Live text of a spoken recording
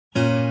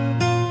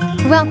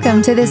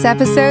Welcome to this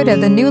episode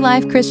of the New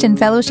Life Christian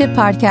Fellowship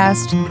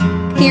Podcast.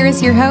 Here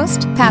is your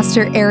host,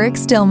 Pastor Eric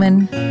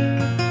Stillman.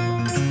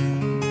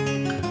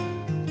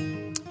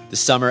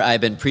 This summer,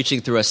 I've been preaching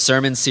through a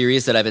sermon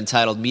series that I've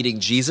entitled Meeting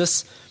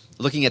Jesus,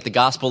 looking at the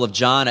Gospel of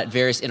John, at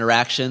various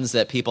interactions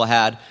that people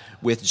had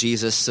with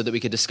Jesus so that we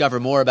could discover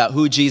more about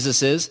who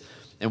Jesus is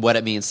and what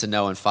it means to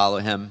know and follow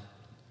him.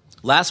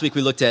 Last week,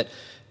 we looked at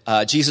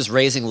Jesus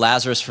raising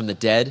Lazarus from the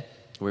dead.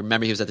 We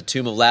remember he was at the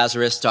tomb of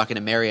Lazarus talking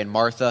to Mary and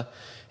Martha,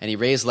 and he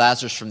raised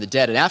Lazarus from the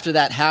dead. And after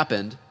that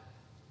happened,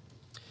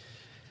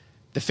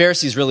 the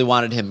Pharisees really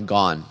wanted him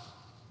gone.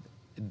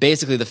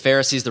 Basically, the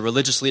Pharisees, the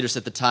religious leaders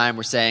at the time,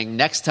 were saying,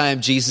 next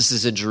time Jesus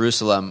is in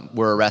Jerusalem,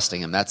 we're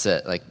arresting him. That's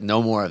it. Like,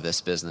 no more of this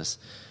business.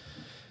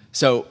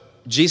 So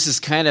Jesus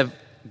kind of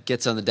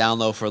gets on the down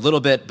low for a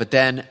little bit, but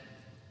then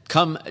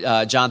come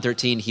John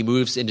 13, he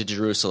moves into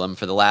Jerusalem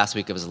for the last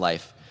week of his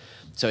life.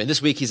 So in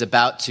this week, he's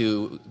going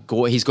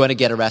to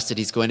get arrested,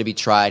 he's going to be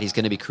tried, he's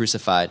going to be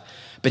crucified.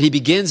 But he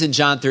begins in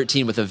John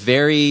 13 with a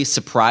very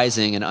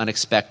surprising and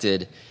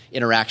unexpected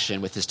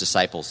interaction with his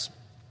disciples.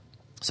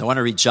 So I want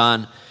to read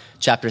John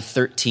chapter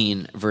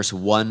 13, verse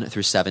 1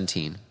 through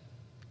 17.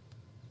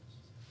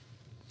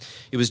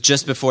 It was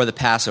just before the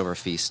Passover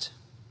feast.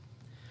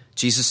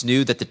 Jesus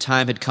knew that the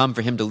time had come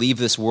for him to leave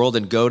this world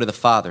and go to the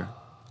Father.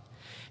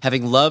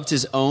 Having loved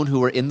his own who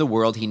were in the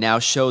world, he now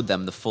showed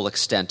them the full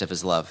extent of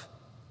his love.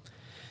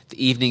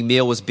 The evening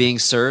meal was being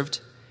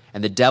served,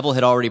 and the devil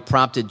had already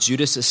prompted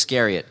Judas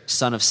Iscariot,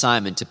 son of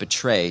Simon, to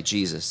betray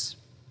Jesus.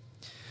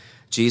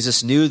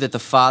 Jesus knew that the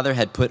Father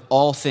had put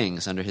all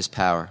things under his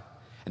power,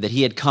 and that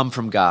he had come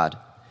from God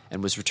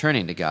and was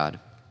returning to God.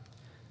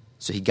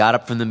 So he got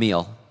up from the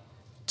meal,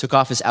 took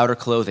off his outer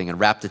clothing, and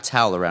wrapped a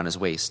towel around his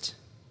waist.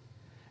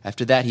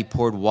 After that, he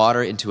poured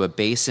water into a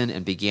basin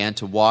and began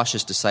to wash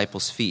his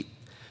disciples' feet,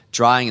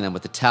 drying them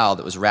with the towel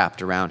that was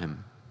wrapped around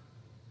him.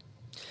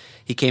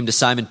 He came to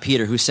Simon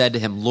Peter, who said to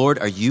him, "Lord,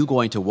 are you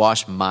going to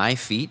wash my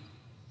feet?"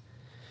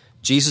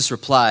 Jesus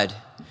replied,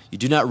 "You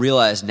do not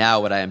realize now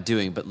what I am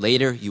doing, but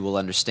later you will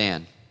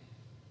understand."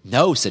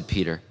 "No," said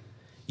Peter,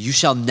 "you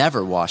shall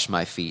never wash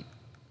my feet."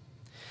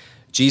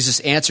 Jesus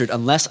answered,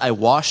 "Unless I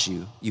wash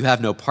you, you have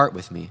no part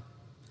with me."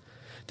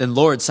 "Then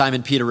Lord,"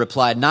 Simon Peter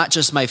replied, "not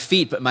just my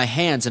feet, but my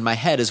hands and my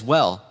head as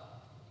well."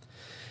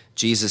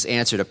 Jesus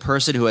answered, "A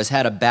person who has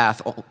had a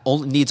bath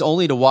needs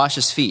only to wash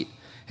his feet.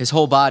 His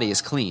whole body is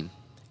clean.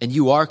 And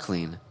you are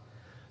clean,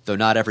 though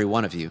not every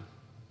one of you."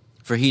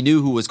 For he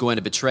knew who was going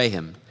to betray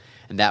him,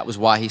 and that was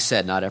why he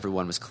said not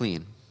everyone was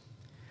clean.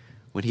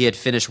 When he had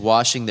finished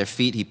washing their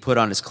feet, he put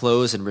on his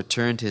clothes and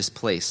returned to his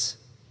place.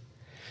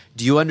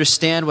 "Do you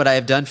understand what I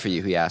have done for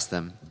you?" he asked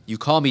them. "You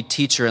call me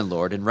teacher and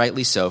Lord, and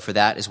rightly so, for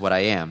that is what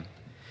I am.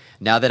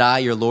 Now that I,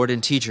 your Lord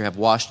and teacher, have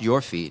washed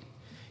your feet,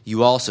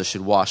 you also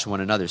should wash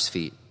one another's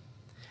feet.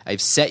 I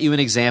have set you an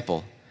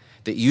example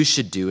that you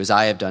should do as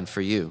I have done for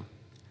you.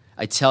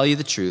 I tell you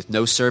the truth,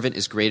 no servant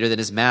is greater than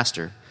his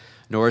master,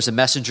 nor is a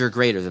messenger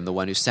greater than the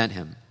one who sent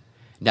him.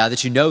 Now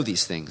that you know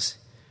these things,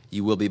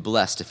 you will be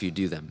blessed if you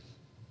do them."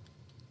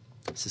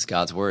 This is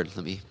God's word.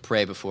 Let me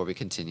pray before we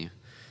continue.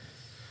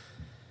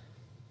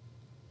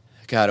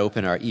 God,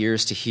 open our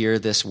ears to hear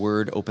this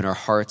word, open our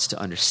hearts to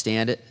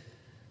understand it.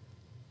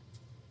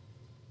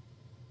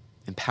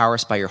 Empower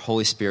us by your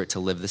Holy Spirit to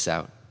live this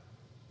out.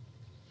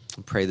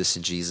 I pray this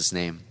in Jesus'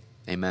 name.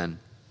 Amen.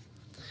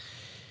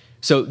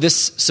 So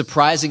this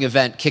surprising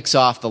event kicks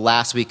off the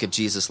last week of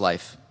Jesus'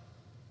 life,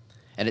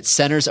 and it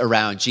centers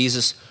around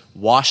Jesus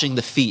washing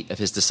the feet of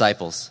his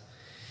disciples.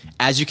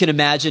 As you can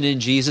imagine, in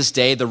Jesus'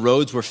 day, the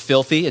roads were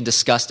filthy and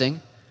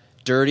disgusting,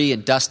 dirty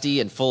and dusty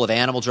and full of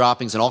animal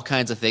droppings and all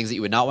kinds of things that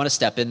you would not want to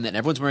step in, and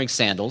everyone's wearing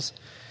sandals.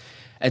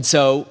 And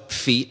so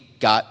feet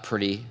got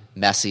pretty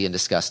messy and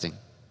disgusting.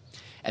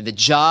 And the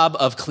job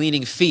of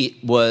cleaning feet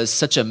was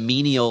such a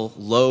menial,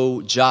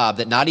 low job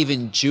that not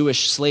even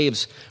Jewish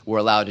slaves were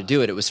allowed to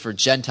do it. It was for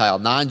Gentile,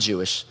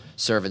 non-Jewish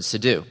servants to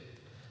do.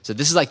 So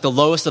this is like the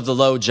lowest of the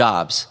low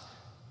jobs.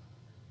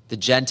 The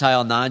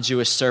Gentile,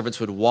 non-Jewish servants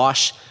would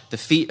wash the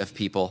feet of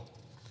people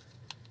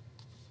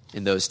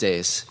in those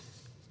days.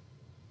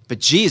 But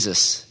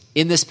Jesus,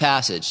 in this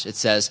passage, it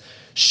says,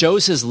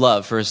 shows his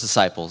love for his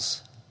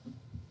disciples,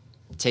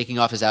 taking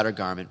off his outer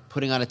garment,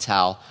 putting on a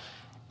towel,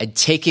 and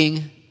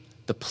taking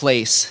the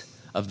place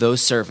of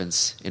those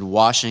servants in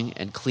washing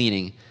and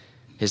cleaning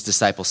his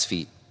disciples'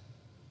 feet.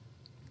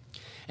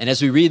 And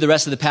as we read the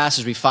rest of the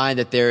passage, we find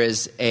that there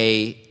is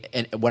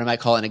what I might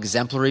call an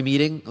exemplary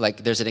meeting.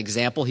 Like there's an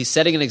example. He's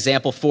setting an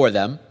example for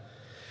them.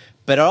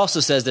 But it also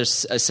says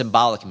there's a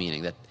symbolic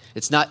meaning, that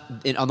it's not,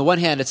 on the one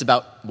hand, it's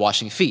about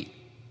washing feet.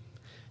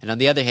 And on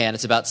the other hand,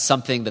 it's about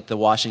something that the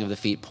washing of the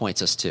feet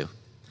points us to.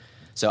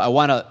 So I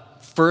want to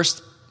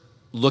first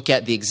look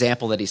at the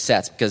example that he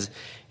sets, because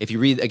if you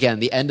read, again,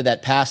 the end of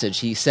that passage,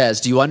 he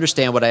says, "Do you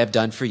understand what I have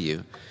done for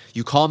you?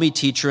 You call me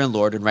teacher and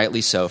Lord, and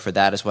rightly so, for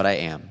that is what I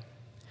am.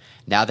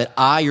 Now that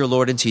I, your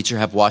Lord and teacher,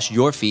 have washed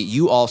your feet,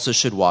 you also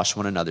should wash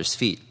one another's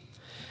feet.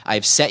 I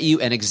have set you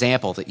an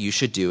example that you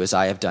should do as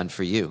I have done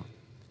for you.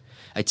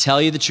 I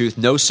tell you the truth,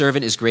 no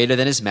servant is greater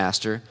than his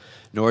master,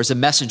 nor is a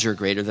messenger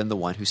greater than the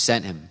one who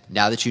sent him.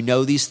 Now that you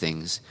know these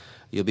things,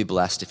 you'll be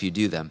blessed if you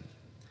do them.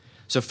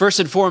 So first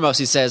and foremost,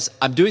 he says,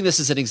 I'm doing this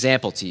as an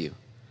example to you.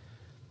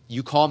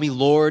 You call me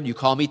Lord, you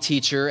call me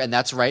teacher, and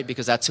that's right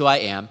because that's who I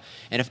am.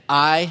 And if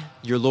I,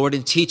 your Lord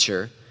and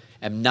teacher,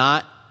 am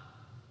not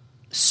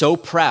so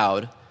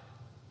proud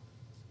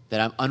that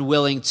I'm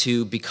unwilling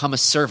to become a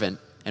servant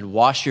and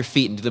wash your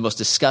feet and do the most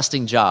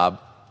disgusting job,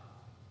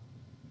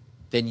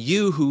 then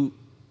you who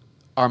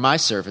are my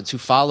servants, who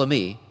follow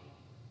me,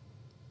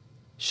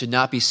 should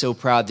not be so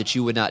proud that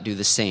you would not do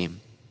the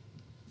same.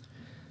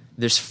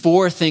 There's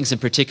 4 things in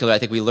particular I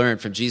think we learned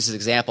from Jesus'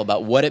 example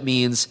about what it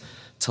means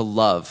to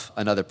love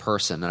another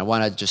person. And I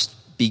want to just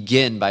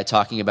begin by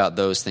talking about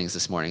those things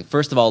this morning.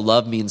 First of all,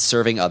 love means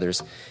serving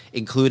others,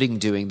 including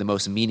doing the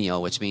most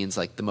menial, which means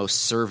like the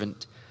most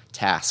servant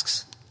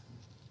tasks.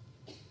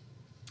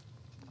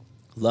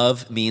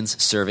 Love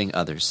means serving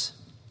others.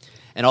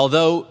 And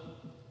although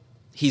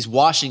he's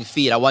washing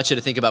feet, I want you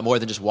to think about more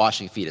than just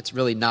washing feet. It's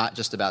really not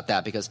just about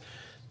that because,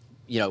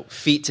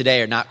 feet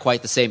today are not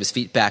quite the same as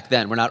feet back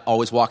then. We're not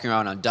always walking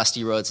around on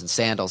dusty roads and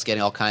sandals,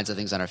 getting all kinds of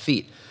things on our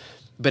feet.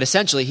 But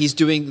essentially, he's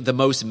doing the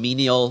most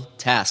menial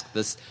task,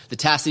 the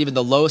task that even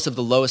the lowest of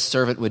the lowest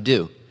servant would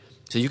do.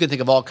 So you can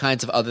think of all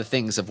kinds of other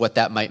things of what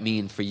that might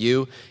mean for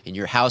you, in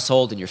your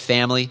household, in your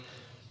family,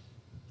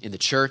 in the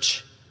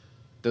church,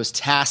 those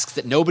tasks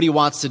that nobody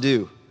wants to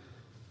do.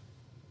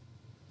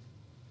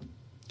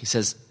 He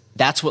says,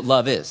 that's what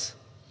love is.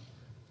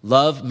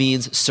 Love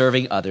means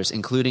serving others,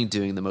 including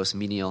doing the most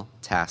menial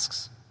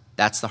tasks.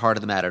 That's the heart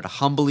of the matter, to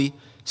humbly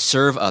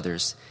serve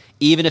others,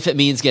 even if it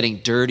means getting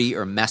dirty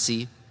or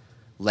messy,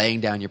 laying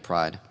down your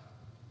pride.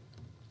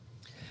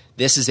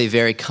 This is a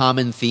very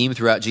common theme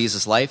throughout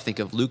Jesus' life. Think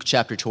of Luke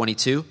chapter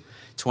 22,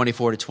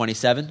 24 to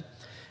 27.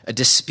 A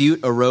dispute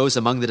arose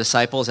among the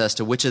disciples as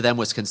to which of them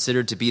was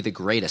considered to be the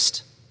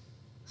greatest.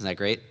 Isn't that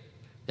great?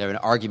 They have an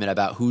argument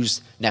about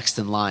who's next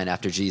in line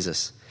after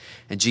Jesus.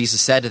 And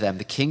Jesus said to them,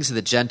 the kings of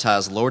the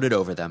Gentiles lord it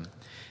over them,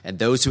 and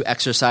those who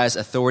exercise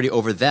authority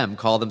over them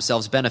call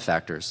themselves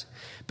benefactors.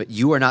 But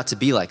you are not to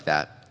be like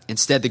that.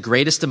 Instead, the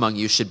greatest among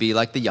you should be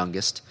like the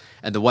youngest,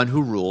 and the one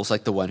who rules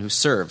like the one who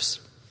serves.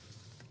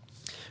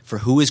 For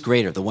who is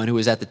greater, the one who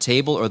is at the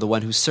table or the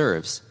one who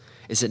serves?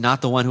 Is it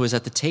not the one who is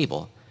at the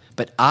table?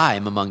 But I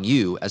am among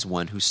you as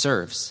one who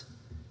serves.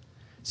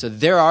 So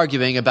they're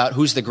arguing about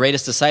who's the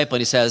greatest disciple,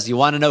 and he says, you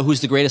want to know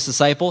who's the greatest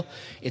disciple?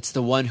 It's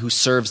the one who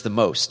serves the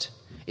most.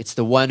 It's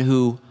the one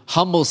who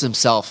humbles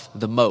himself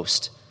the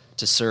most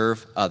to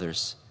serve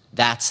others.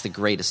 That's the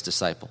greatest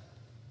disciple.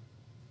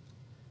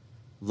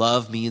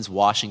 Love means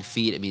washing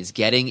feet. It means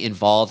getting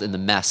involved in the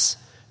mess,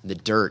 in the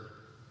dirt.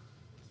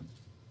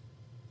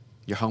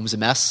 Your home's a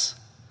mess?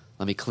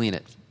 Let me clean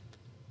it.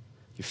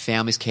 Your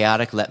family's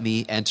chaotic? Let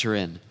me enter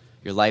in.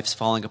 Your life's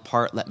falling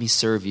apart? Let me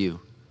serve you.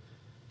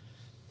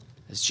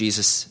 As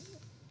Jesus,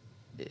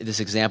 this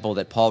example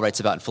that Paul writes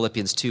about in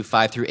Philippians 2,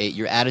 5 through 8,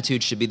 your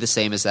attitude should be the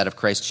same as that of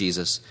Christ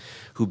Jesus,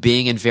 who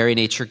being in very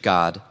nature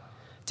God,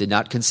 did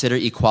not consider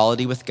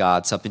equality with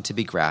God something to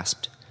be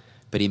grasped,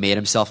 but he made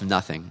himself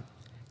nothing,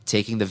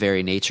 taking the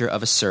very nature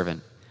of a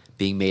servant,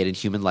 being made in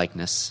human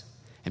likeness,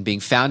 and being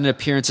found in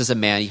appearance as a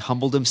man, he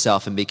humbled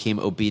himself and became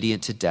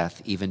obedient to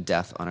death, even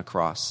death on a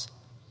cross.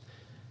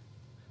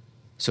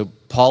 So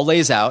Paul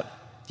lays out,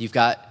 you've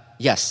got,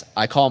 yes,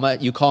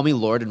 you call me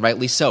Lord, and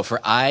rightly so, for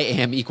I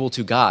am equal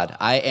to God.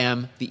 I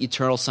am the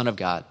eternal Son of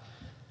God.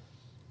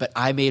 But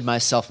I made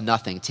myself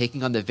nothing,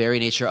 taking on the very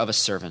nature of a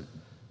servant,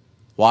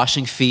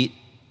 washing feet,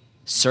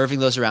 serving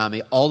those around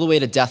me, all the way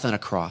to death on a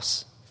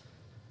cross.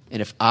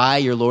 And if I,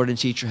 your Lord and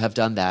teacher, have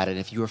done that, and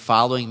if you are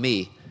following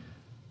me,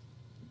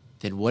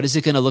 then what is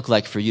it going to look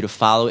like for you to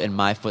follow in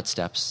my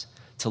footsteps,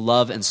 to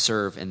love and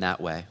serve in that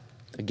way?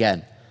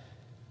 Again,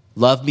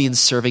 love means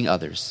serving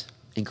others,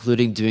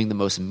 including doing the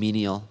most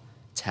menial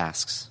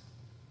tasks.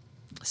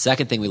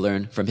 Second thing we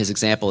learn from his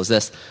example is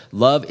this: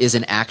 love is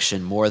an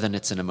action more than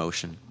it's an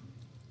emotion.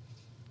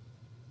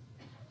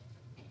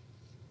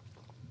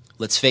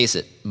 Let's face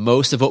it,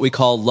 most of what we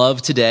call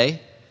love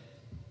today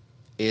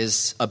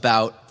is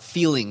about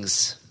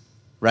feelings,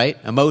 right?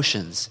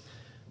 Emotions.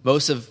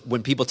 Most of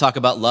when people talk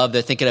about love,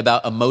 they're thinking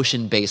about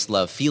emotion-based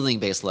love,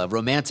 feeling-based love,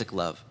 romantic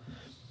love.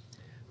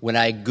 When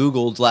I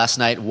Googled last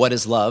night, what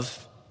is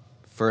love?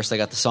 First, I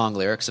got the song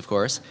lyrics, of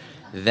course.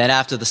 Then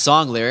after the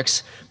song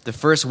lyrics, the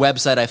first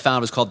website I found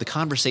was called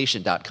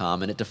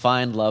theconversation.com, and it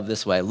defined love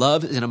this way.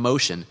 Love is an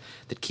emotion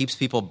that keeps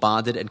people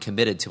bonded and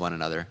committed to one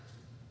another.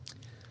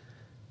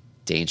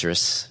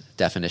 Dangerous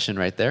definition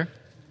right there.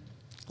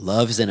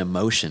 Love is an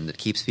emotion that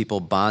keeps people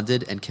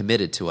bonded and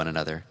committed to one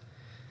another.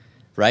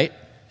 Right?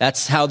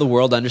 That's how the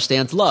world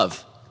understands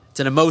love. It's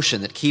an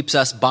emotion that keeps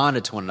us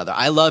bonded to one another.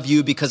 I love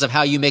you because of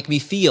how you make me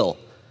feel.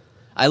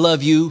 I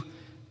love you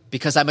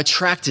because I'm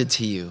attracted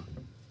to you,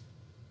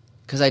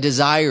 because I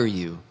desire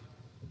you.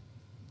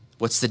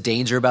 What's the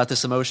danger about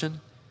this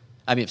emotion?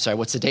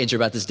 What's the danger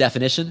about this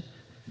definition?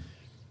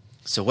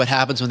 So what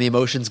happens when the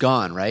emotion's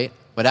gone, right?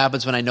 What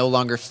happens when I no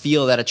longer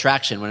feel that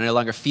attraction, when I no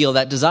longer feel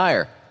that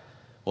desire?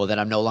 Well, then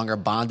I'm no longer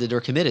bonded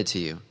or committed to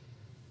you.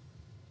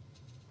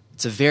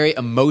 It's a very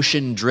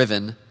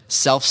emotion-driven,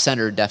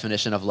 self-centered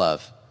definition of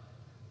love.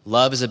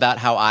 Love is about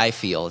how I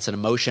feel. It's an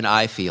emotion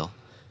I feel.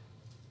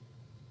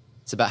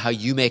 It's about how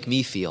you make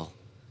me feel.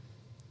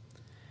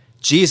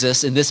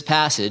 Jesus, in this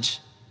passage,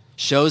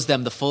 shows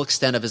them the full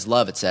extent of his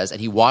love, it says,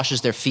 and he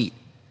washes their feet.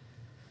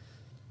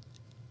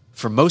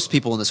 For most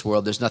people in this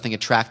world, there's nothing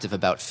attractive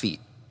about feet,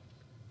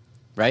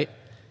 right?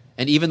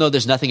 And even though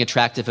there's nothing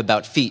attractive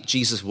about feet,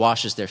 Jesus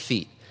washes their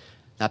feet.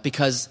 Not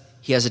because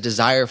he has a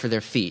desire for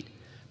their feet,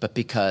 but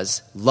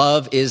because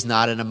love is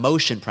not an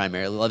emotion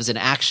primarily. Love is an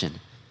action.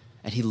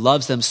 And he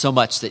loves them so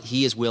much that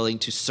he is willing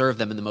to serve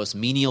them in the most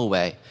menial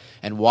way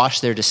and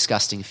wash their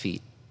disgusting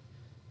feet.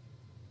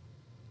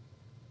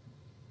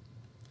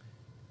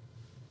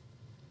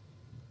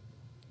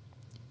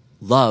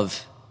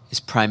 Love is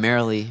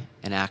primarily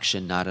an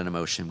action, not an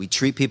emotion. We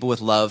treat people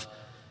with love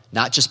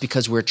not just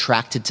because we're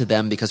attracted to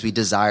them, because we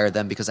desire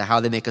them, because of how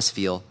they make us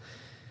feel,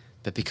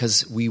 but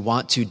because we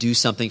want to do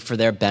something for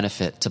their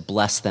benefit, to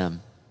bless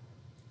them.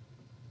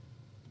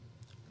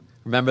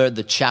 Remember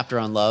the chapter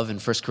on love in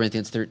 1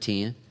 Corinthians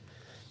 13?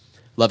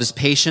 Love is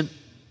patient,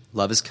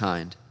 love is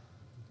kind.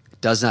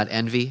 It does not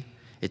envy,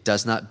 it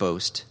does not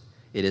boast,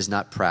 it is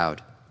not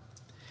proud.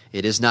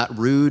 It is not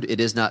rude, it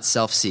is not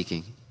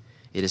self-seeking.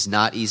 It is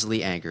not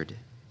easily angered.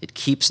 It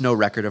keeps no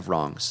record of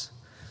wrongs.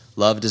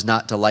 Love does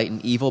not delight in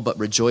evil, but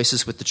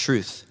rejoices with the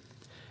truth.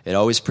 It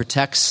always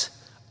protects,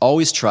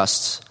 always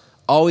trusts,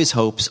 always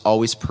hopes,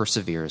 always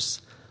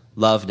perseveres.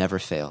 Love never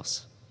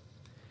fails.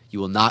 You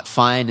will not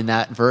find in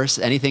that verse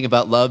anything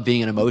about love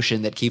being an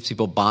emotion that keeps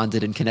people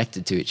bonded and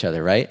connected to each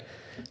other, right?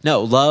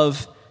 No,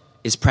 love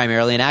is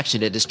primarily an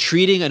action. It is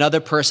treating another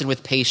person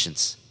with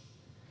patience,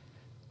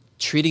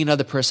 treating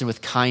another person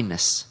with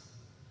kindness,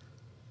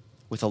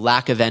 with a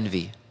lack of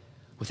envy,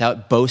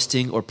 without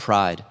boasting or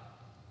pride.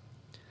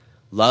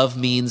 Love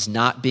means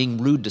not being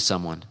rude to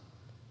someone,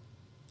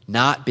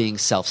 not being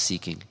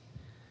self-seeking,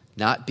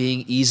 not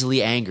being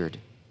easily angered,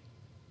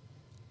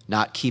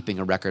 not keeping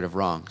a record of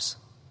wrongs.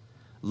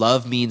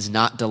 Love means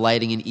not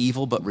delighting in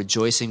evil, but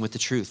rejoicing with the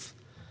truth.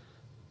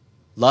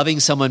 Loving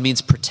someone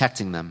means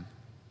protecting them,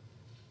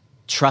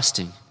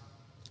 trusting,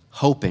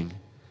 hoping,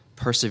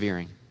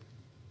 persevering.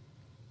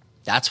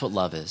 That's what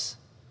love is.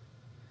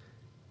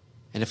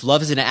 And if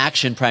love is an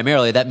action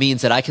primarily, that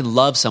means that I can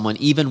love someone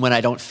even when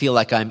I don't feel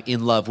like I'm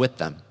in love with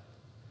them.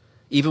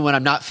 Even when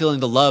I'm not feeling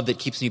the love that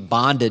keeps me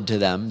bonded to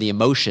them, the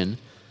emotion,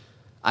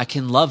 I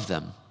can love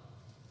them.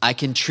 I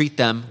can treat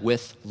them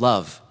with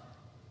love.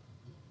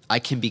 I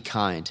can be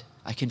kind.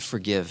 I can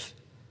forgive.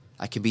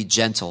 I can be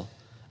gentle.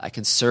 I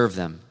can serve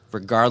them,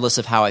 regardless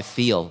of how I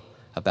feel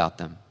about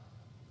them.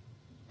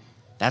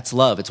 That's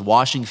love. It's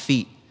washing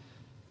feet.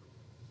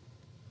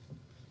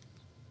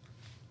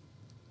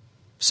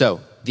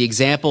 So, the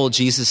example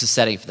Jesus is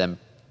setting for them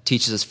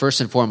teaches us,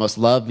 first and foremost,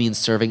 love means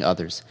serving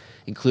others,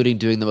 including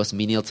doing the most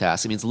menial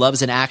tasks. It means love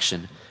is an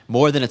action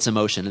more than its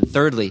emotion. And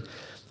thirdly,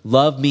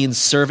 love means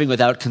serving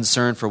without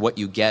concern for what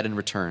you get in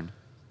return.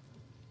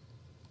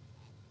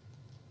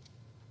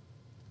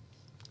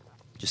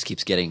 Just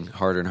keeps getting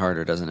harder and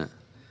harder, doesn't it?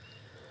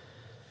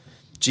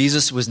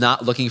 Jesus was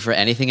not looking for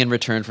anything in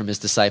return from his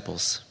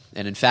disciples.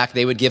 And in fact,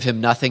 they would give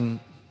him nothing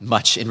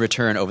much in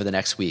return over the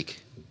next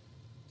week.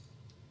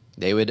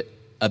 They would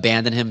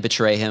abandon him,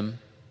 betray him,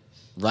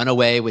 run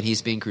away when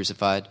he's being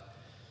crucified.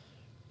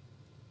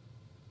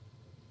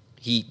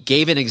 He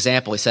gave an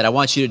example. He said, I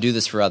want you to do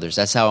this for others.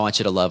 That's how I want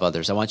you to love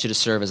others. I want you to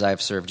serve as I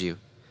have served you.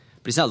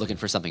 But he's not looking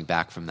for something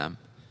back from them.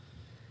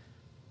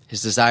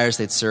 His desire is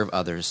they'd serve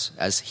others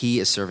as he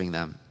is serving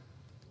them.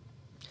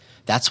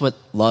 That's what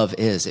love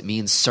is. It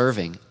means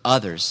serving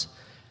others,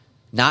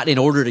 not in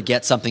order to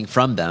get something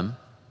from them,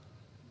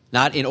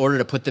 not in order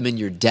to put them in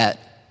your debt,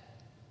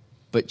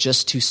 but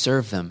just to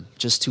serve them,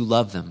 just to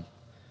love them.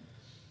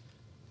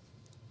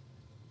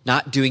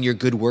 Not doing your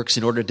good works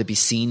in order to be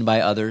seen by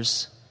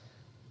others.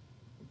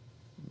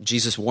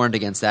 Jesus warned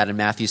against that in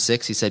Matthew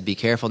 6. He said, be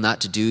careful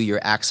not to do your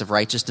acts of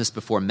righteousness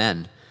before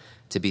men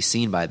to be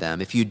seen by them.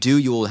 If you do,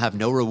 you will have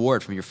no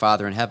reward from your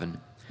Father in heaven.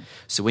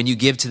 So when you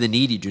give to the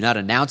needy, do not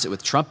announce it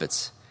with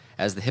trumpets,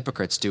 as the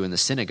hypocrites do in the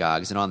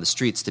synagogues and on the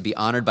streets, to be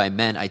honored by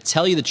men. I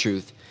tell you the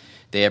truth,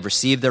 they have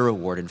received their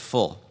reward in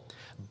full.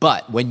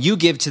 But when you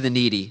give to the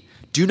needy,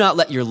 do not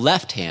let your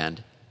left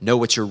hand know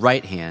what your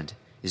right hand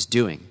is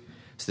doing,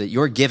 so that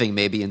your giving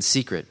may be in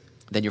secret.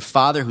 Then your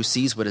Father who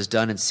sees what is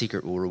done in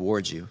secret will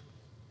reward you.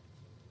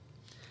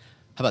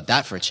 How about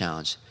that for a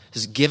challenge?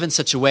 Just give in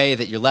such a way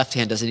that your left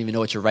hand doesn't even know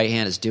what your right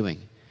hand is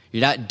doing.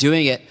 You're not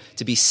doing it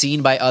to be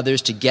seen by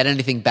others, to get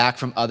anything back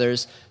from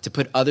others, to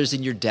put others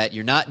in your debt.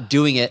 You're not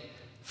doing it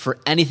for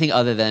anything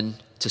other than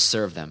to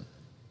serve them,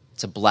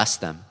 to bless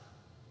them.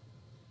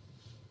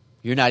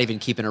 You're not even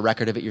keeping a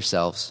record of it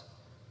yourselves.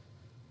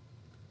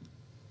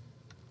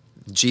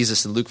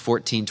 Jesus in Luke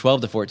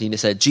 14:12-14, it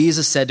said,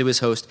 Jesus said to his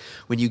host,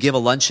 when you give a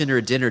luncheon or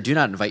a dinner, do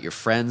not invite your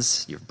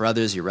friends, your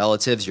brothers, your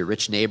relatives, your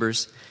rich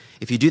neighbors.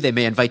 If you do, they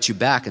may invite you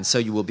back, and so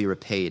you will be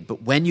repaid.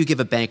 But when you give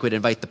a banquet,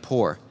 invite the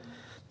poor,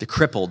 the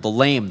crippled, the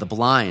lame, the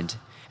blind,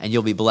 and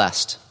you'll be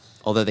blessed.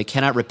 Although they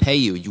cannot repay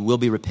you, you will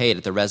be repaid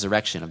at the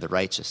resurrection of the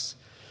righteous.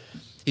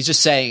 He's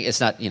just saying, it's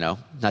not, not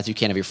that you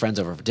can't have your friends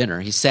over for dinner.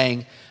 He's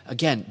saying,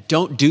 again,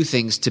 don't do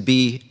things to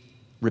be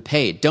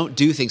repaid. Don't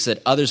do things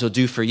that others will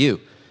do for you.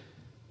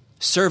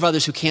 Serve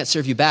others who can't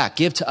serve you back.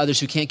 Give to others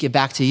who can't give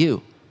back to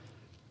you.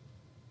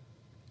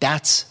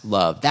 That's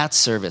love. That's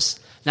service.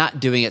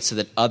 Not doing it so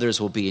that others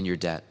will be in your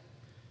debt.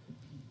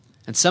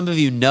 And some of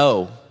you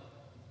know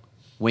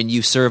when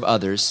you serve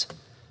others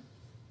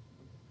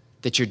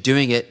that you're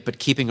doing it but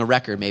keeping a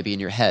record maybe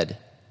in your head.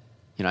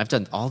 I've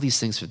done all these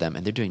things for them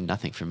and they're doing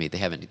nothing for me. They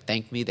haven't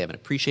thanked me. They haven't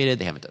appreciated.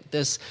 They haven't done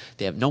this.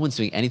 No one's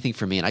doing anything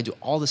for me, and I do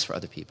all this for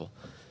other people.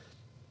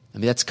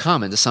 That's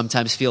common to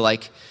sometimes feel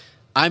like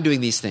I'm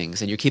doing these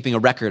things and you're keeping a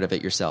record of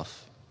it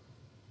yourself,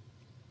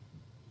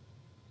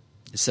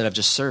 instead of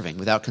just serving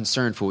without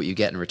concern for what you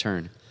get in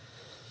return.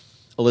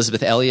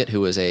 Elizabeth Elliot,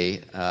 who was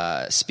a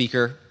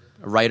speaker,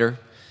 a writer,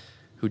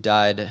 who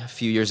died a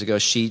few years ago,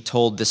 she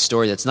told this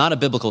story that's not a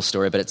biblical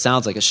story, but it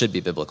sounds like it should be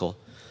biblical.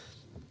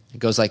 It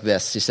goes like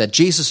this. She said,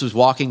 Jesus was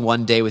walking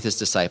one day with his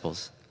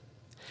disciples,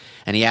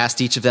 and he asked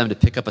each of them to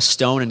pick up a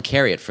stone and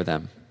carry it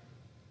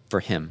for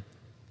him.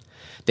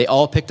 They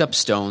all picked up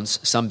stones,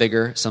 some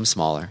bigger, some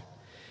smaller.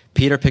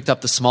 Peter picked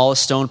up the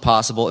smallest stone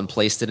possible and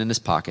placed it in his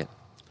pocket.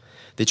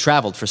 They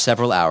traveled for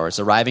several hours,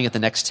 arriving at the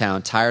next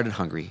town tired and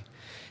hungry.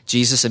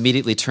 Jesus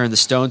immediately turned the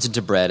stones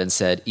into bread and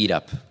said, "Eat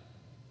up."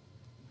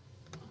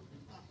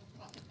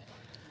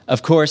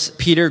 Of course,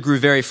 Peter grew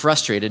very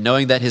frustrated,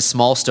 knowing that his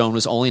small stone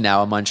was only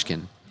now a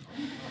munchkin.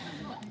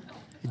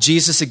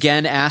 Jesus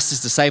again asked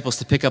his disciples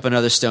to pick up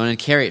another stone and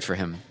carry it for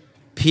him.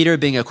 Peter,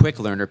 being a quick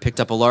learner, picked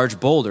up a large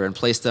boulder and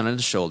placed it on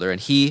his shoulder, and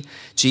he,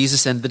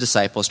 Jesus, and the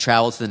disciples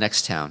traveled to the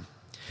next town.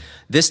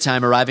 This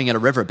time, arriving at a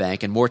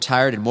riverbank and more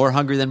tired and more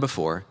hungry than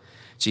before,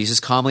 Jesus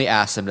calmly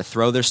asked them to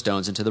throw their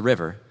stones into the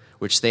river,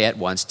 which they at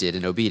once did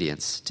in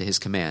obedience to his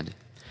command.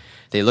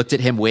 They looked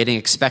at him, waiting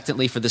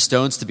expectantly for the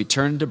stones to be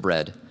turned into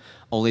bread.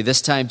 Only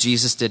this time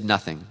Jesus did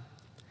nothing.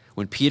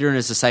 When Peter and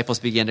his disciples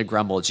began to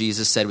grumble,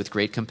 Jesus said with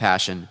great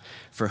compassion,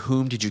 "For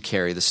whom did you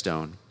carry the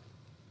stone?"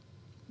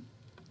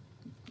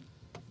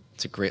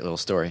 It's a great little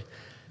story.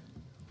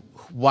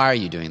 Why are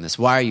you doing this?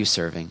 Why are you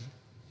serving?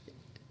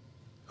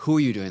 Who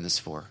are you doing this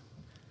for?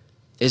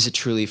 Is it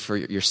truly for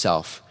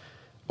yourself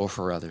or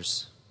for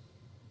others?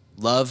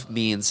 Love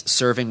means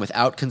serving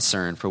without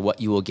concern for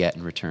what you will get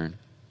in return.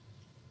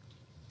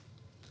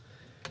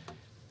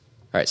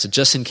 All right, so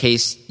just in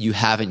case you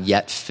haven't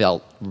yet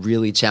felt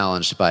really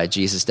challenged by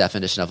Jesus'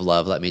 definition of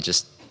love, let me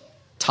just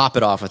top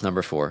it off with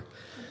number 4.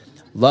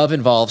 Love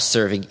involves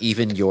serving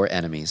even your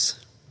enemies.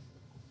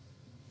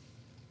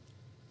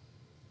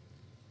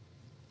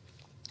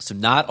 So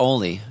not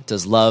only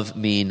does love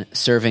mean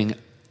serving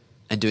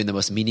and doing the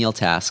most menial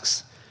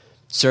tasks,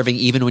 serving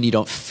even when you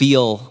don't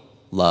feel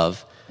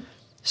love,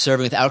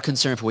 serving without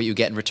concern for what you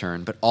get in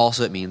return, but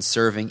also it means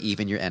serving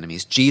even your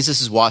enemies.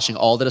 Jesus is washing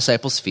all the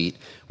disciples' feet,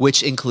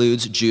 which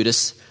includes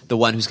Judas, the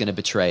one who's going to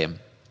betray him,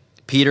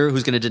 Peter,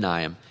 who's going to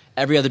deny him,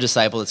 every other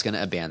disciple that's going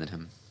to abandon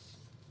him.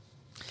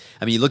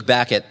 You look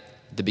back at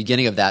the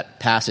beginning of that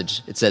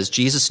passage, it says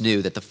Jesus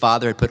knew that the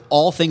Father had put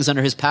all things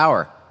under his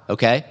power,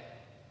 okay?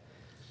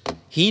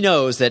 He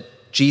knows that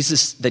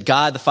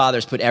God the Father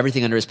has put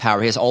everything under his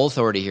power. He has all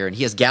authority here, and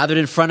he has gathered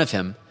in front of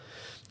him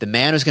the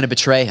man who's going to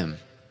betray him.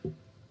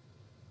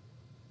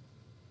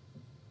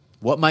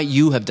 What might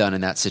you have done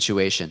in that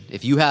situation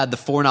if you had the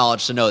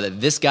foreknowledge to know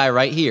that this guy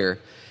right here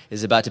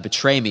is about to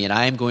betray me and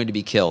I am going to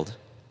be killed?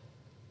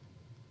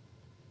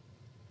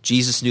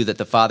 Jesus knew that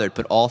the Father had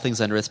put all things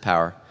under his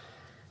power,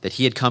 that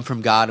he had come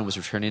from God and was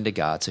returning to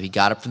God. So he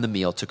got up from the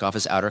meal, took off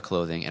his outer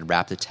clothing, and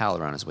wrapped a towel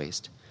around his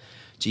waist.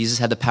 Jesus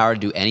had the power to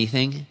do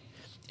anything,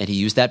 and he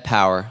used that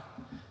power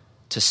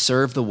to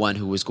serve the one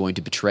who was going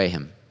to betray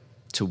him,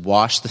 to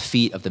wash the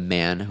feet of the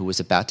man who was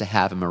about to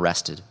have him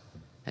arrested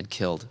and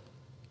killed.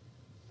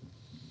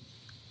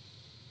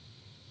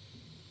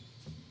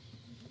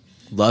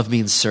 Love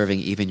means serving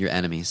even your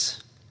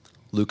enemies.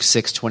 Luke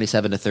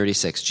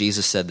 6:27-36,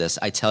 Jesus said this,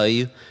 "I tell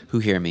you who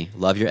hear me,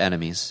 love your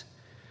enemies.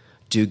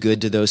 Do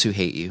good to those who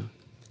hate you.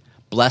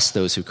 Bless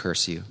those who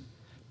curse you.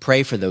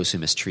 Pray for those who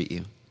mistreat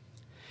you.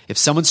 If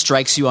someone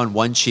strikes you on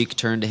one cheek,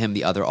 turn to him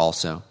the other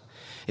also.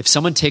 If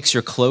someone takes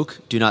your cloak,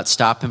 do not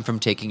stop him from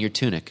taking your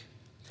tunic.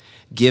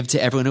 Give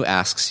to everyone who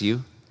asks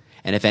you,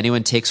 and if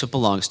anyone takes what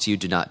belongs to you,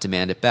 do not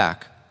demand it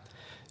back.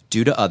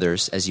 Do to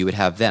others as you would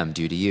have them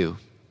do to you.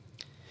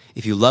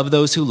 If you love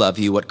those who love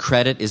you, what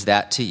credit is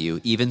that to you?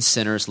 Even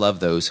sinners love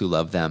those who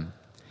love them.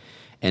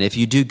 And if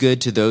you do good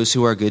to those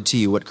who are good to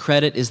you, what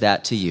credit is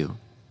that to you?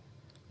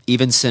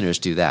 Even sinners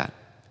do that.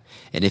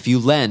 And if you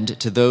lend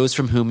to those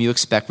from whom you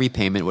expect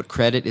repayment, what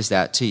credit is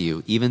that to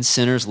you? Even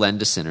sinners lend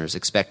to sinners,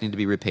 expecting to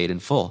be repaid in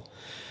full.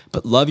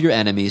 But love your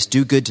enemies,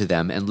 do good to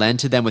them, and lend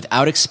to them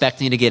without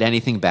expecting to get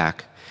anything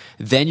back.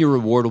 Then your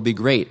reward will be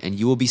great, and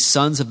you will be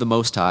sons of the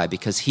Most High,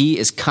 because he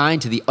is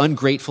kind to the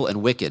ungrateful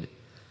and wicked.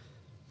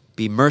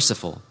 Be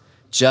merciful,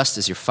 just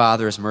as your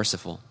Father is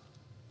merciful.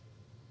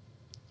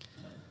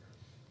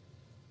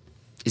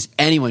 Is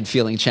anyone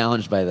feeling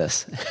challenged by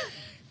this?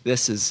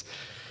 This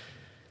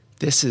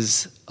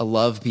is a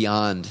love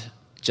beyond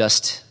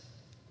just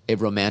a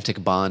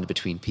romantic bond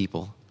between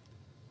people.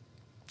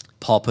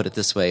 Paul put it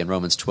this way in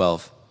Romans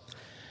 12.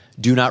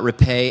 Do not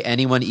repay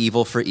anyone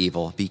evil for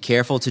evil. Be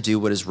careful to do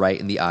what is right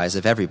in the eyes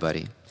of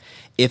everybody.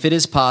 If it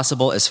is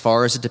possible, as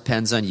far as it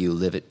depends on you,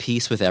 live at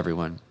peace with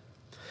everyone.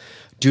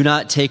 Do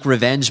not take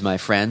revenge, my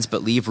friends,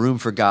 but leave room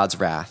for God's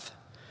wrath.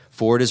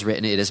 For it is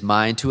written, it is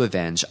mine to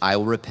avenge, I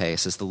will repay,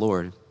 says the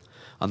Lord.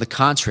 On the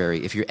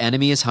contrary, if your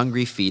enemy is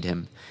hungry, feed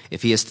him.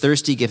 If he is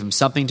thirsty, give him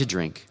something to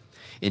drink.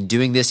 In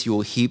doing this, you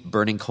will heap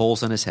burning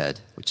coals on his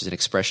head, which is an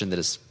expression that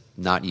is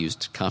not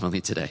used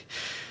commonly today.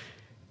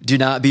 Do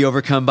not be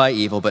overcome by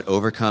evil, but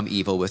overcome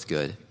evil with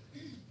good.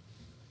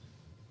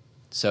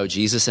 So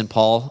Jesus and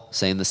Paul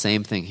saying the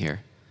same thing here.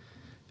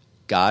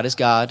 God is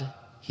God.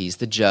 He's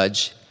the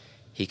judge.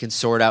 He can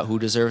sort out who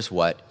deserves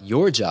what.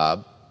 Your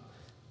job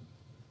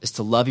is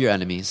to love your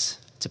enemies,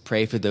 to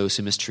pray for those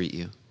who mistreat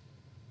you,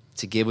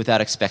 to give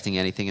without expecting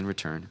anything in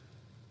return.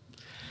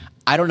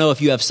 I don't know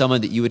if you have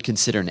someone that you would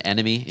consider an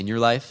enemy in your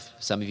life.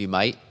 Some of you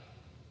might.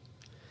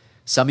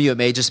 Some of you, it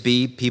may just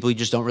be people you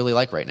just don't really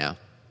like right now.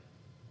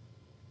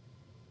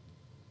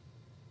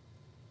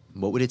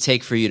 What would it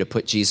take for you to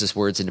put Jesus'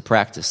 words into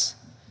practice?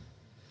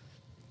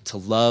 To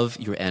love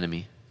your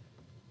enemy,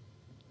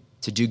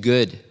 to do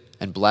good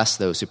and bless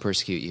those who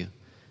persecute you,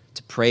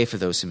 to pray for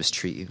those who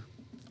mistreat you,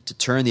 to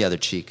turn the other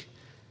cheek,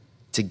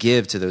 to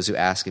give to those who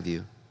ask of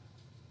you.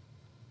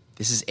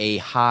 This is a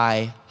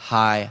high,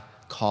 high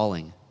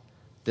calling.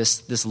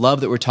 This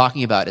love that we're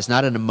talking about is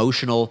not an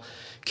emotional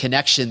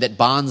connection that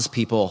bonds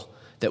people,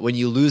 that when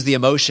you lose the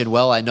emotion,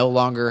 well, I no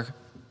longer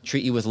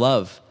treat you with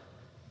love.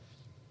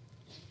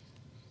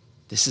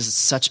 This is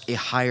such a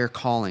higher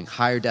calling,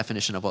 higher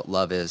definition of what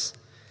love is.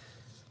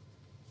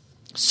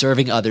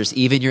 Serving others,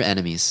 even your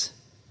enemies,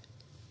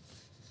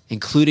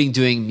 including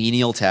doing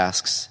menial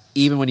tasks,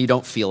 even when you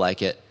don't feel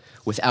like it,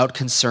 without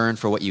concern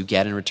for what you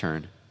get in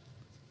return.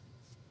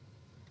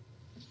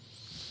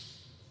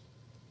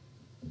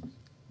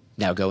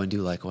 Now go and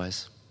do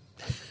likewise.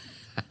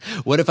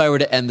 What if I were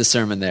to end the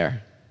sermon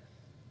there?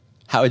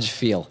 How would you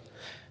feel?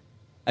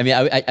 I mean,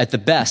 at the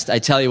best, I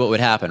tell you what would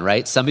happen,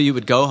 right? Some of you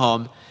would go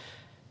home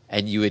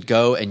and you would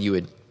go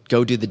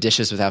do the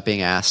dishes without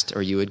being asked,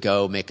 or you would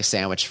go make a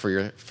sandwich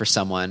for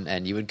someone,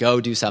 and you would go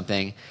do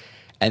something,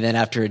 and then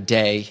after a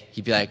day,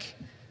 you'd be like,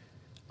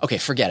 okay,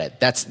 forget it.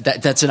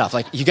 That's enough.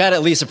 Like, you got to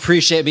at least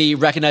appreciate me,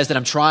 recognize that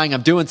I'm trying,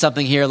 I'm doing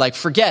something here. Like,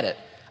 forget it.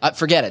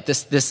 Forget it.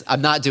 This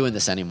I'm not doing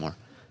this anymore.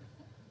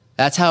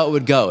 That's how it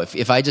would go.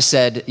 If I just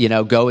said,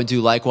 go and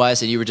do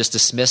likewise, and you were just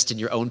dismissed in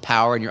your own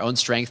power and your own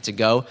strength to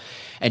go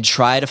and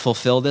try to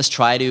fulfill this,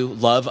 try to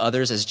love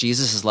others as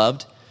Jesus is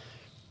loved,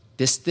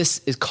 this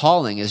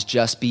calling is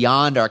just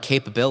beyond our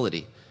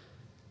capability.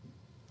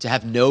 To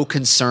have no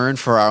concern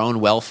for our own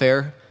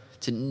welfare,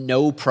 to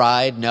no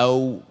pride,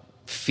 no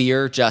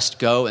fear, just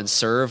go and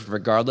serve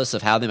regardless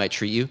of how they might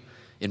treat you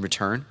in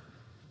return.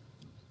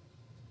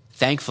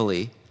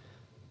 Thankfully,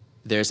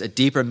 there's a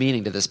deeper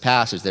meaning to this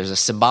passage. There's a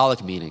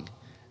symbolic meaning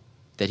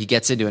that he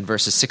gets into in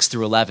verses 6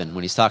 through 11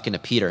 when he's talking to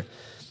Peter.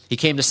 He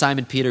came to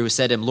Simon Peter, who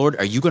said to him, Lord,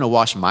 are you going to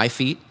wash my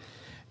feet?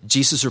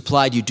 Jesus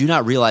replied, you do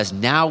not realize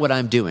now what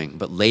I'm doing,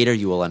 but later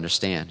you will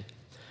understand.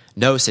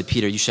 No, said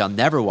Peter, you shall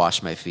never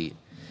wash my feet.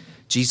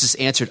 Jesus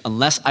answered,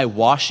 unless I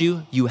wash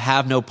you, you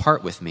have no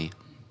part with me.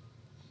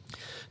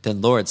 Then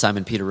Lord,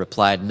 Simon Peter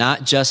replied,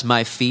 not just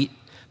my feet,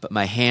 but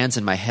my hands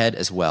and my head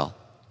as well.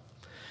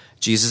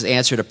 Jesus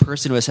answered, a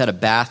person who has had a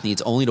bath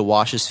needs only to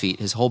wash his feet.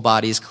 His whole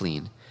body is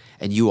clean,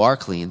 and you are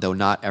clean, though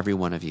not every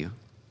one of you.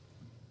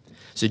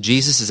 So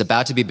Jesus is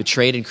about to be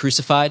betrayed and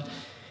crucified,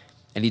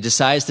 and he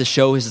decides to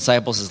show his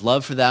disciples his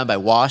love for them by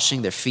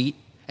washing their feet.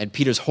 And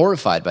Peter's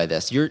horrified by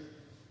this. You're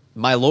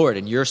my Lord,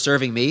 and you're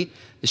serving me.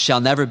 This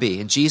shall never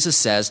be. And Jesus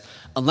says,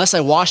 unless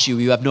I wash you,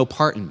 you have no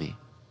part in me.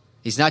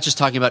 He's not just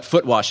talking about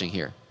foot washing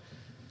here.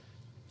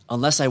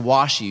 Unless I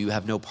wash you, you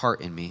have no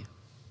part in me.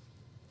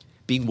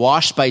 Being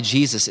washed by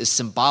Jesus is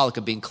symbolic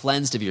of being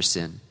cleansed of your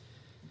sin.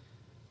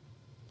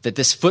 That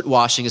this foot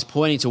washing is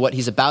pointing to what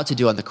he's about to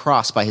do on the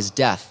cross by his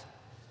death.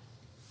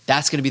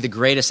 That's going to be the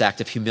greatest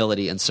act of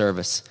humility and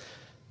service.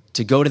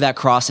 To go to that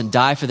cross and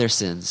die for their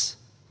sins.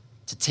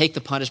 To take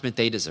the punishment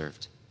they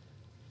deserved.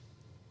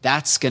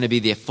 That's going to be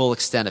the full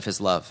extent of his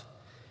love.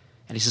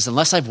 And he says,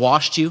 unless I've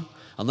washed you,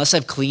 unless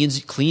I've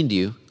cleansed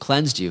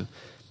you,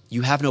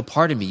 you have no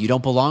part in me. You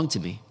don't belong to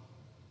me.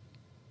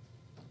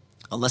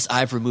 Unless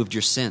I've removed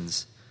your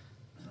sins,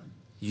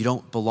 you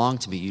don't belong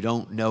to me. You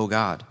don't know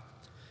God.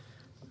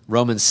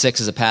 Romans 6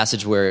 is a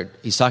passage where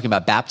he's talking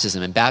about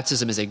baptism, and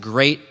baptism is a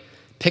great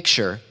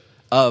picture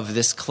of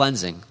this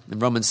cleansing. In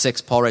Romans 6,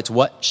 Paul writes,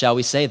 what shall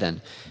we say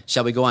then?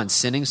 Shall we go on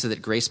sinning so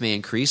that grace may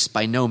increase?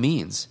 By no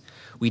means.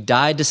 We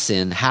died to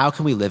sin. How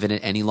can we live in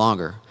it any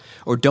longer?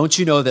 Or don't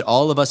you know that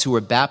all of us who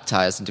were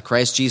baptized into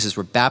Christ Jesus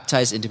were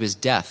baptized into his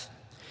death?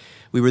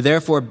 We were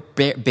therefore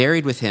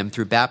buried with him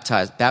through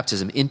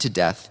baptism into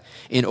death,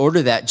 in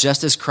order that,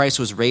 just as Christ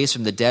was raised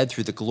from the dead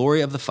through the glory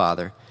of the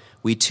Father,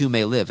 we too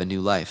may live a new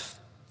life.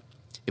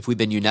 If we've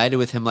been united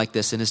with him like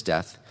this in his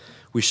death,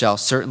 we shall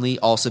certainly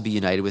also be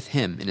united with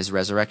him in his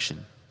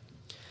resurrection.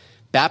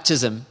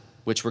 Baptism,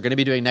 which we're going to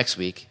be doing next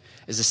week,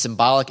 is a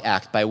symbolic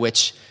act by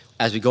which,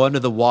 as we go under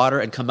the water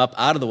and come up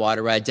out of the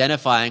water, we're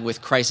identifying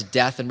with Christ's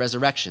death and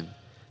resurrection.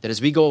 That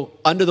as we go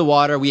under the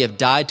water, we have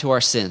died to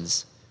our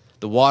sins.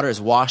 The water has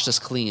washed us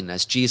clean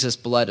as Jesus'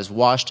 blood has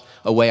washed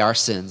away our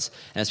sins.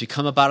 And as we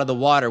come up out of the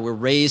water, we're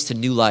raised to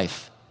new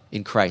life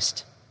in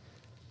Christ.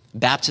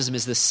 Baptism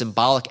is this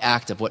symbolic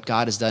act of what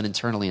God has done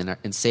internally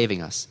in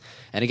saving us.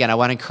 And again, I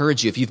want to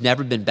encourage you, if you've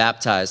never been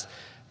baptized,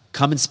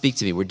 come and speak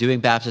to me. We're doing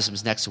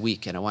baptisms next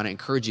week, and I want to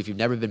encourage you, if you've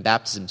never been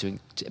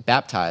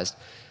baptized,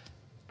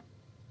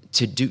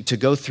 to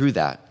go through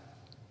that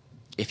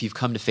if you've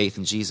come to faith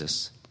in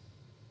Jesus.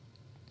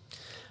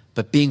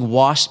 But being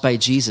washed by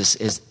Jesus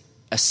is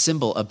a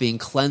symbol of being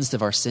cleansed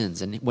of our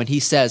sins. And when he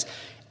says,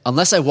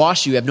 unless I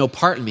wash you, you have no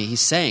part in me, he's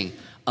saying,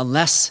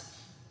 unless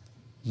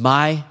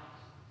my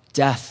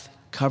death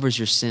covers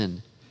your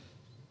sin,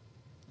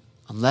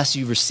 unless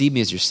you receive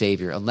me as your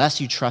Savior, unless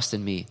you trust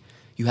in me,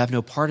 you have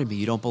no part in me,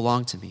 you don't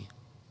belong to me.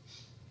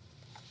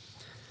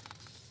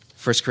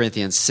 1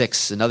 Corinthians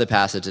 6, another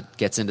passage that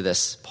gets into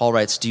this. Paul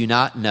writes, do you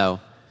not know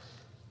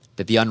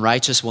that the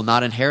unrighteous will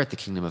not inherit the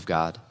kingdom of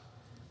God?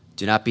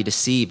 Do not be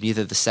deceived,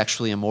 neither the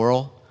sexually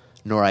immoral,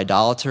 nor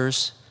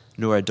idolaters,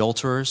 nor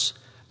adulterers,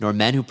 nor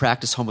men who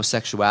practice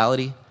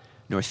homosexuality,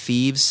 nor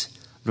thieves,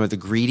 nor the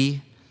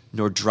greedy,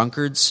 nor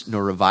drunkards,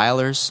 nor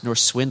revilers, nor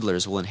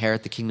swindlers will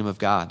inherit the kingdom of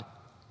God.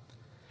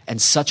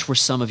 And such were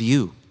some of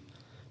you,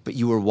 but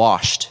you were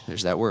washed,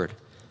 there's that word.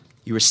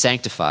 You were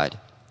sanctified,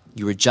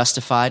 you were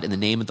justified in the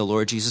name of the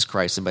Lord Jesus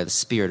Christ and by the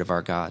Spirit of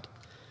our God.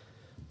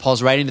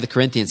 Paul's writing to the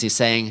Corinthians, he's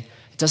saying,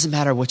 it doesn't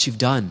matter what you've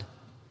done.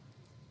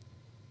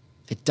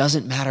 It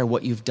doesn't matter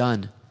what you've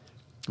done.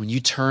 When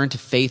you turn to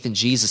faith in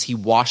Jesus, he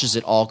washes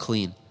it all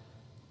clean.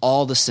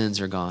 All the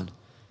sins are gone.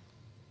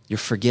 You're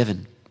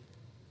forgiven.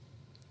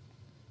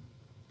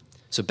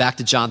 So back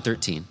to John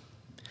 13.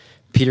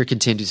 Peter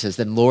continues, says,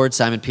 then Lord,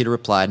 Simon Peter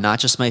replied, not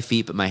just my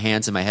feet, but my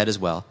hands and my head as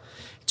well.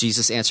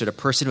 Jesus answered, a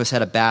person who has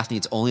had a bath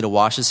needs only to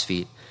wash his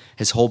feet.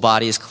 His whole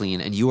body is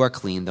clean, and you are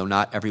clean, though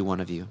not every one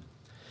of you.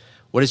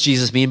 What does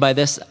Jesus mean by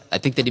this? I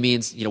think that he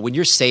means, when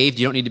you're saved,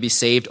 you don't need to be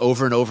saved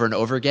over and over and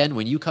over again.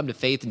 When you come to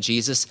faith in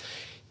Jesus,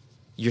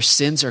 your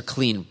sins are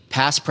clean,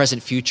 past,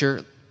 present,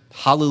 future.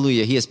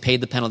 Hallelujah. He has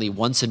paid the penalty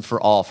once and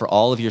for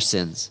all of your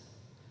sins.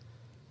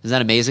 Isn't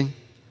that amazing?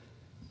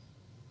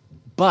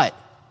 But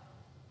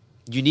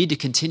you need to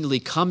continually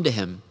come to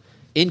him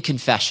in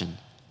confession.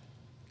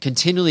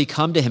 Continually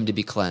come to him to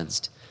be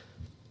cleansed.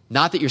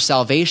 Not that your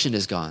salvation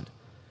is gone,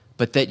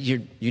 but that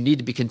you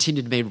need to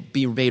continue to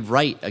be made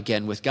right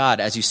again with God.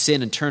 As you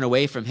sin and turn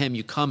away from him,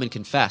 you come and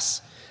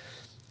confess.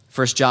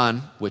 1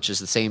 John, which is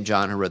the same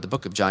John who wrote the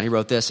book of John, he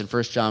wrote this in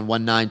 1 John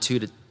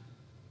 1:9,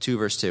 2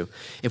 verse 2.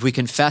 If we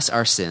confess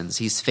our sins,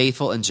 he's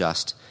faithful and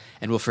just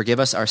and will forgive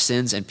us our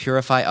sins and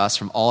purify us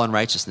from all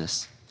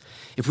unrighteousness.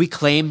 If we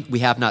claim we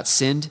have not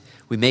sinned,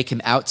 we make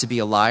him out to be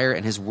a liar,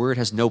 and his word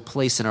has no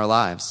place in our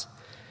lives.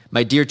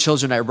 My dear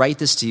children, I write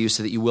this to you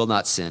so that you will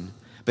not sin.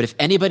 But if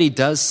anybody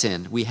does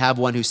sin, we have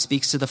one who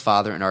speaks to the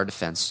Father in our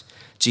defense,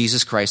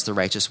 Jesus Christ, the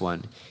righteous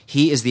one.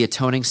 He is the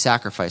atoning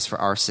sacrifice for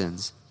our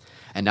sins,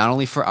 and not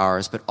only for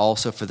ours, but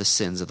also for the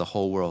sins of the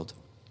whole world.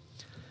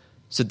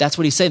 So that's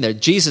what he's saying there.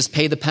 Jesus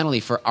paid the penalty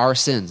for our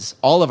sins,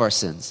 all of our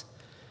sins.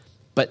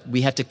 But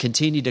we have to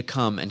continue to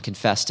come and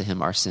confess to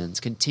him our sins,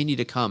 continue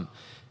to come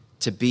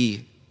to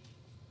be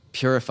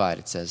purified,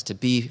 it says, to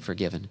be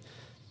forgiven.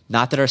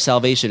 Not that our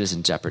salvation is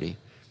in jeopardy,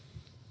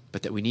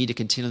 but that we need to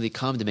continually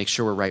come to make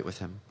sure we're right with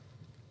him.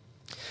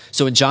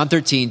 So in John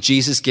 13,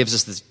 Jesus gives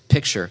us this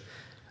picture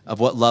of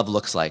what love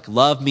looks like.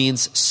 Love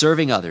means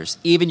serving others,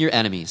 even your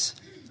enemies,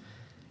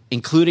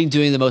 including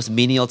doing the most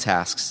menial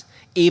tasks,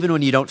 even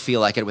when you don't feel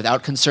like it,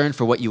 without concern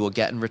for what you will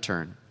get in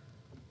return.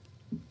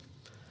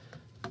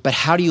 But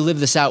how do you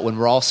live this out when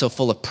we're all so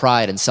full of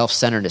pride and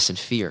self-centeredness and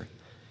fear?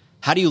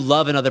 How do you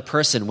love another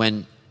person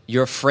when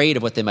you're afraid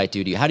of what they might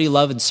do to you? How do you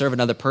love and serve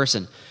another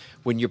person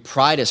when your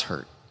pride is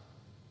hurt?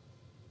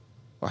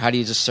 Or how do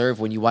you just serve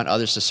when you want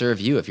others to serve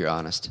you, if you're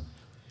honest?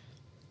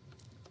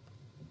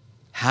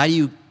 How do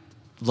you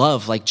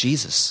love like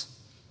Jesus?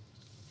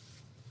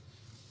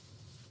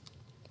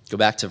 Go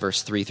back to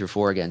verse 3 through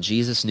 4 again.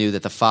 Jesus knew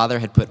that the Father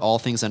had put all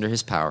things under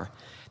his power,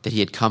 that he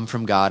had come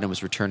from God and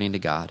was returning to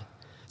God.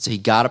 So he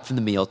got up from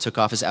the meal, took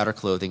off his outer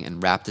clothing,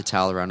 and wrapped a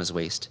towel around his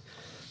waist.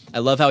 I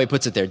love how he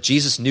puts it there.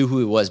 Jesus knew who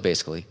he was,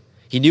 basically.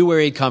 He knew where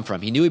he'd come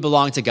from. He knew he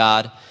belonged to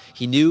God.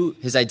 He knew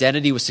his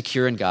identity was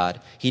secure in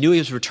God. He knew he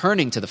was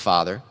returning to the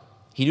Father.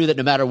 He knew that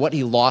no matter what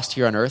he lost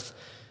here on earth,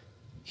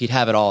 he'd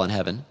have it all in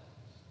heaven.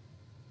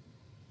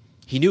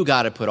 He knew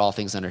God had put all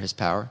things under his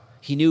power.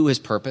 He knew his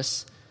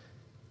purpose.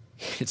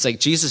 It's like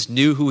Jesus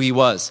knew who he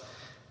was,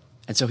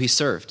 and so he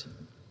served.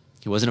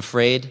 He wasn't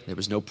afraid. There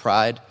was no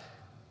pride.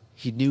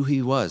 He knew who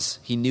he was.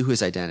 He knew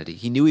his identity.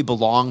 He knew he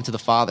belonged to the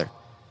Father.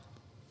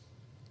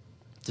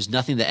 There's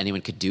nothing that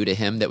anyone could do to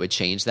him that would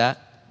change that.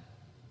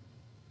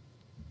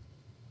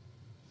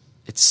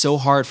 It's so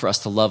hard for us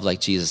to love like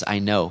Jesus. I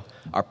know.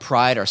 Our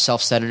pride, our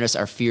self-centeredness,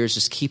 our fears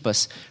just keep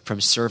us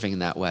from serving in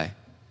that way.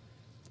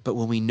 But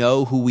when we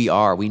know who we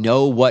are, we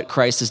know what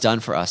Christ has done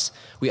for us,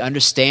 we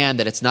understand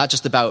that it's not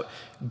just about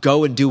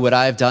go and do what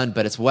I've done,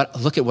 but it's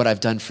look at what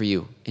I've done for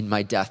you in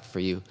my death for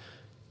you,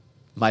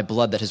 my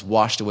blood that has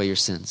washed away your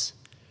sins.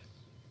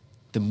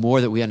 The more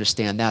that we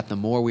understand that, the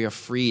more we are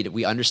freed.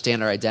 We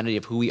understand our identity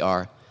of who we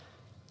are,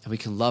 and we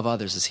can love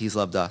others as he's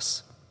loved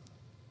us.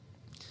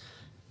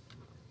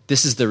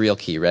 This is the real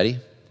key. Ready?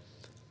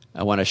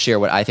 I want to share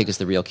what I think is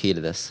the real key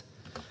to this.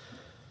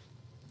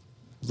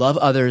 Love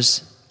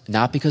others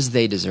not because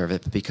they deserve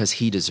it, but because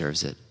he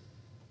deserves it.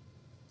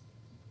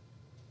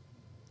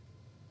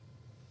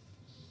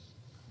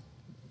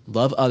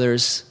 Love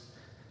others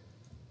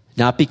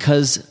not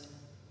because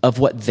of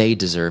what they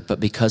deserve, but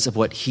because of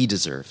what he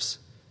deserves.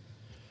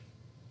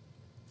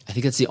 I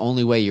think that's the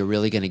only way you're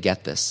really going to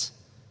get this.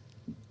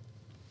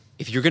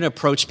 If you're going to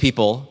approach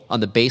people on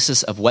the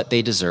basis of what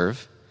they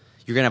deserve,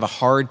 you're going to have a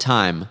hard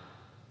time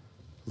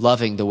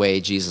loving the way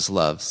Jesus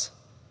loves.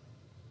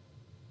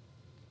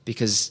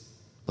 Because,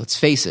 let's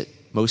face it,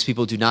 most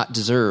people do not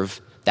deserve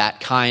that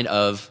kind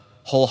of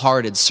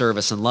wholehearted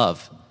service and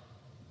love.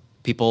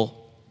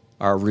 People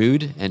are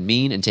rude and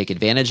mean and take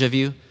advantage of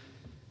you,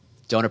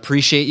 don't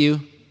appreciate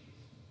you.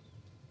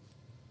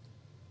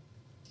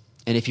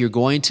 And if you're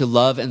going to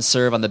love and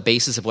serve on the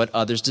basis of what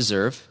others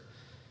deserve,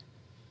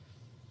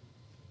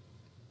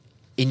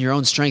 in your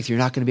own strength, you're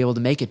not going to be able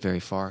to make it very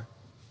far.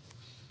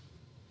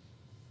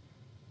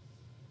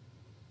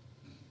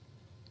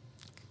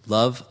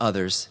 Love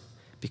others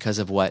because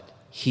of what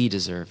he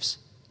deserves.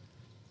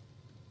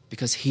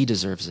 Because he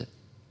deserves it.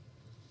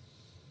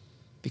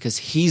 Because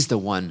he's the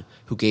one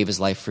who gave his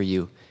life for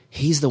you.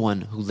 He's the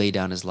one who laid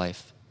down his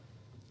life.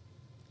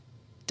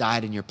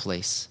 Died in your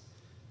place.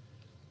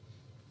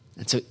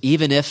 And so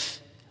even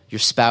if your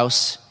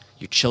spouse,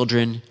 your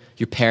children,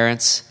 your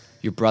parents,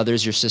 your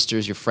brothers, your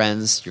sisters, your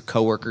friends, your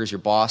coworkers, your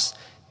boss,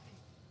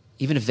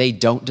 even if they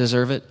don't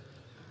deserve it,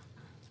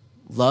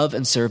 love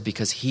and serve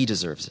because he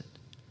deserves it.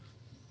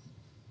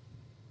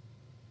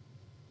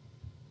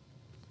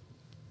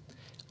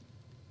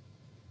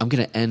 I'm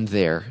going to end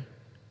there,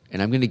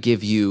 and I'm going to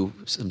give you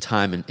some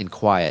time in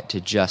quiet to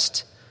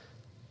just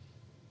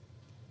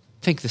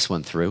think this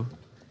one through.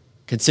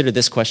 Consider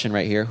this question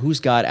right here. Who's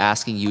God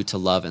asking you to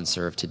love and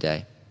serve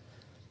today?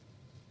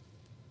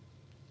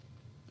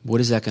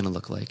 What is that going to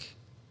look like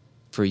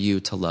for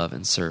you to love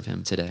and serve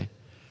him today?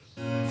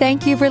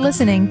 Thank you for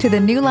listening to the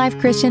New Life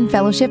Christian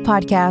Fellowship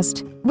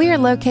Podcast. We are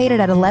located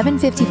at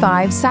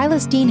 1155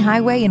 Silas Dean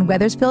Highway in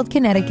Wethersfield,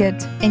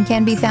 Connecticut, and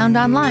can be found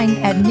online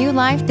at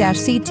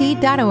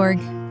newlife-ct.org.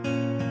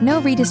 No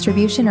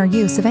redistribution or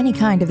use of any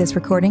kind of this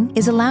recording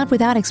is allowed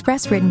without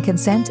express written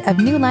consent of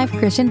New Life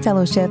Christian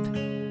Fellowship.